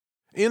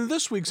In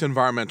this week's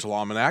Environmental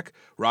Almanac,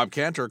 Rob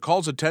Cantor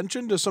calls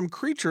attention to some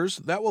creatures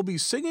that will be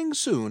singing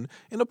soon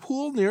in a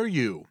pool near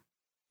you.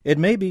 It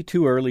may be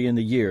too early in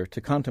the year to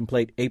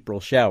contemplate April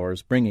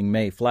showers bringing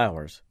May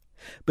flowers,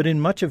 but in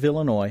much of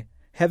Illinois,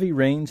 heavy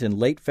rains in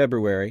late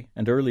February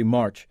and early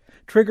March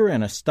trigger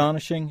an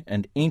astonishing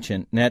and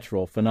ancient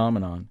natural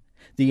phenomenon,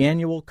 the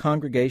annual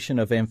congregation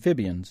of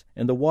amphibians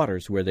in the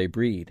waters where they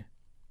breed.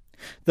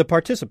 The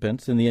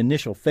participants in the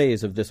initial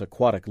phase of this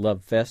aquatic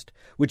love fest,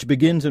 which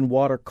begins in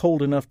water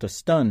cold enough to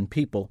stun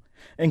people,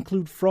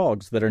 include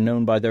frogs that are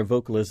known by their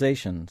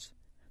vocalizations,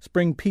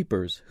 spring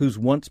peepers whose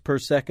once per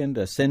second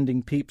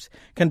ascending peeps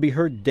can be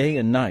heard day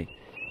and night,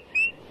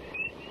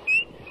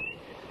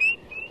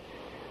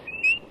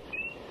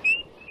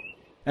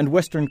 and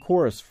western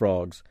chorus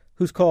frogs,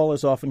 whose call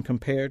is often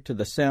compared to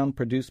the sound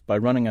produced by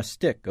running a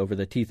stick over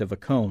the teeth of a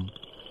comb.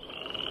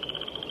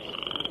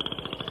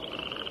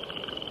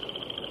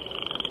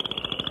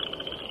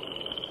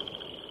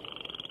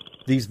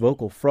 These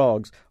vocal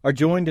frogs are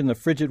joined in the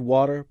frigid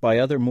water by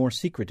other more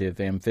secretive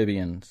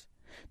amphibians.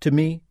 To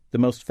me, the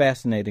most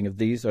fascinating of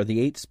these are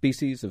the 8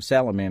 species of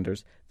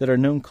salamanders that are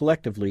known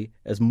collectively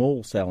as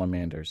mole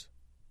salamanders.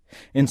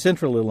 In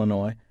central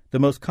Illinois, the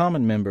most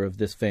common member of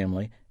this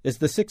family is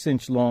the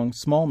 6-inch-long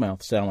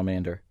smallmouth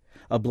salamander,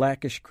 a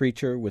blackish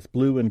creature with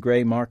blue and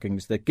gray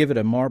markings that give it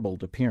a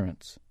marbled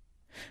appearance.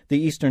 The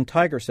eastern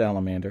tiger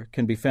salamander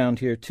can be found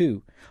here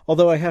too,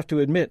 although I have to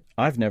admit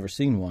I've never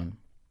seen one.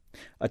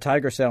 A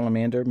tiger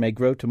salamander may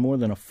grow to more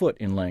than a foot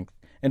in length,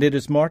 and it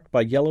is marked by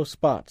yellow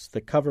spots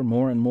that cover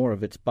more and more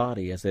of its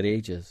body as it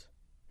ages.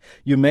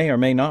 You may or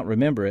may not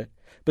remember it,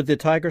 but the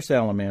tiger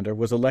salamander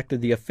was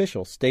elected the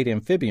official state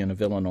amphibian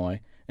of Illinois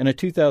in a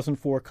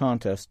 2004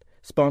 contest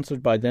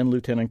sponsored by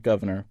then-Lieutenant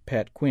Governor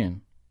Pat Quinn.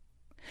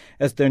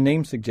 As their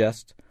name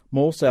suggests,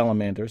 mole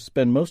salamanders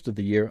spend most of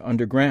the year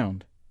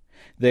underground.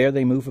 There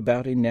they move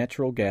about in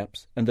natural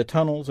gaps and the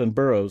tunnels and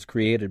burrows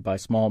created by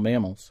small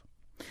mammals.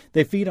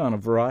 They feed on a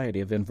variety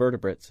of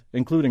invertebrates,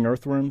 including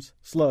earthworms,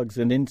 slugs,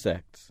 and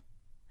insects.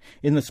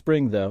 In the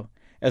spring, though,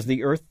 as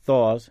the earth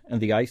thaws and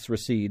the ice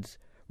recedes,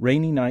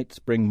 rainy nights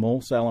bring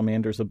mole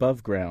salamanders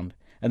above ground,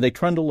 and they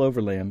trundle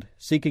overland,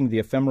 seeking the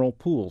ephemeral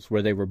pools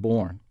where they were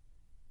born.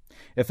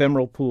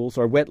 Ephemeral pools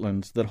are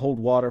wetlands that hold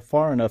water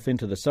far enough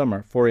into the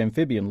summer for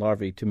amphibian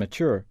larvae to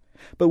mature,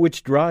 but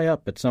which dry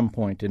up at some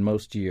point in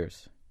most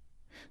years.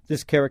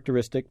 This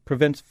characteristic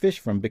prevents fish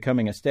from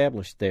becoming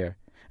established there,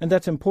 and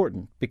that's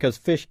important because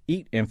fish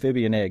eat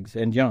amphibian eggs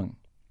and young.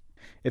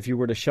 If you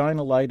were to shine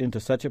a light into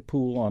such a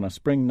pool on a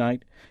spring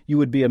night, you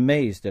would be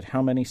amazed at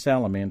how many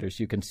salamanders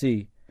you can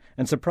see,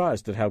 and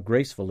surprised at how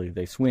gracefully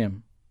they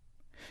swim.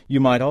 You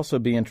might also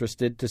be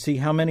interested to see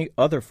how many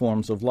other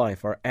forms of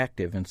life are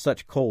active in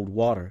such cold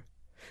water: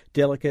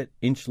 delicate,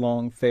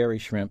 inch-long fairy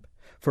shrimp,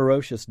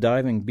 ferocious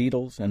diving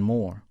beetles, and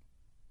more.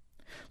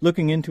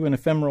 Looking into an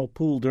ephemeral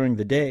pool during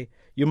the day,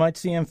 you might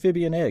see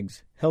amphibian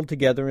eggs held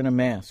together in a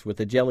mass with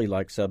a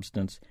jelly-like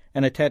substance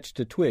and attached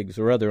to twigs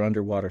or other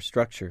underwater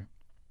structure.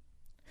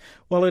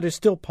 While it is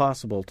still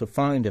possible to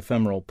find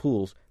ephemeral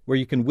pools where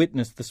you can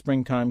witness the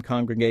springtime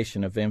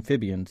congregation of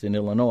amphibians in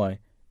Illinois,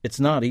 it's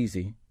not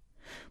easy.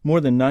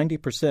 More than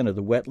 90% of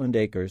the wetland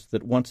acres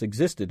that once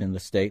existed in the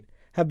state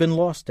have been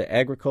lost to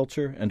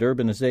agriculture and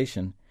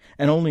urbanization,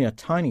 and only a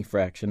tiny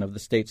fraction of the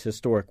state's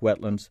historic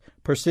wetlands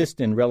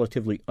persist in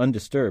relatively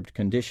undisturbed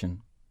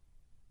condition.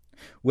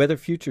 Whether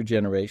future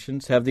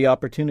generations have the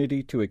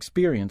opportunity to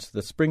experience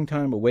the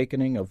springtime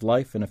awakening of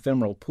life in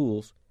ephemeral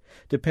pools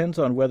depends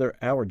on whether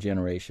our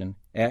generation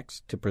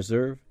acts to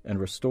preserve and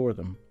restore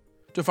them.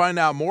 To find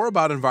out more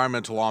about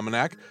Environmental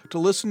Almanac, to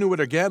listen to it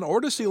again, or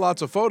to see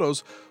lots of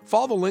photos,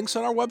 follow the links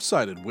on our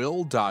website at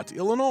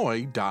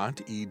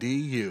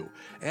will.illinois.edu.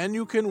 And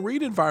you can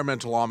read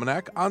Environmental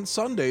Almanac on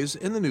Sundays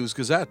in the News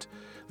Gazette.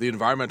 The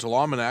Environmental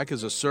Almanac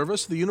is a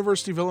service of the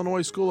University of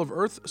Illinois School of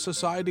Earth,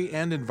 Society,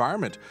 and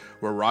Environment,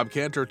 where Rob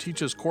Cantor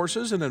teaches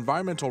courses in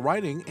environmental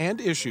writing and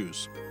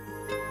issues.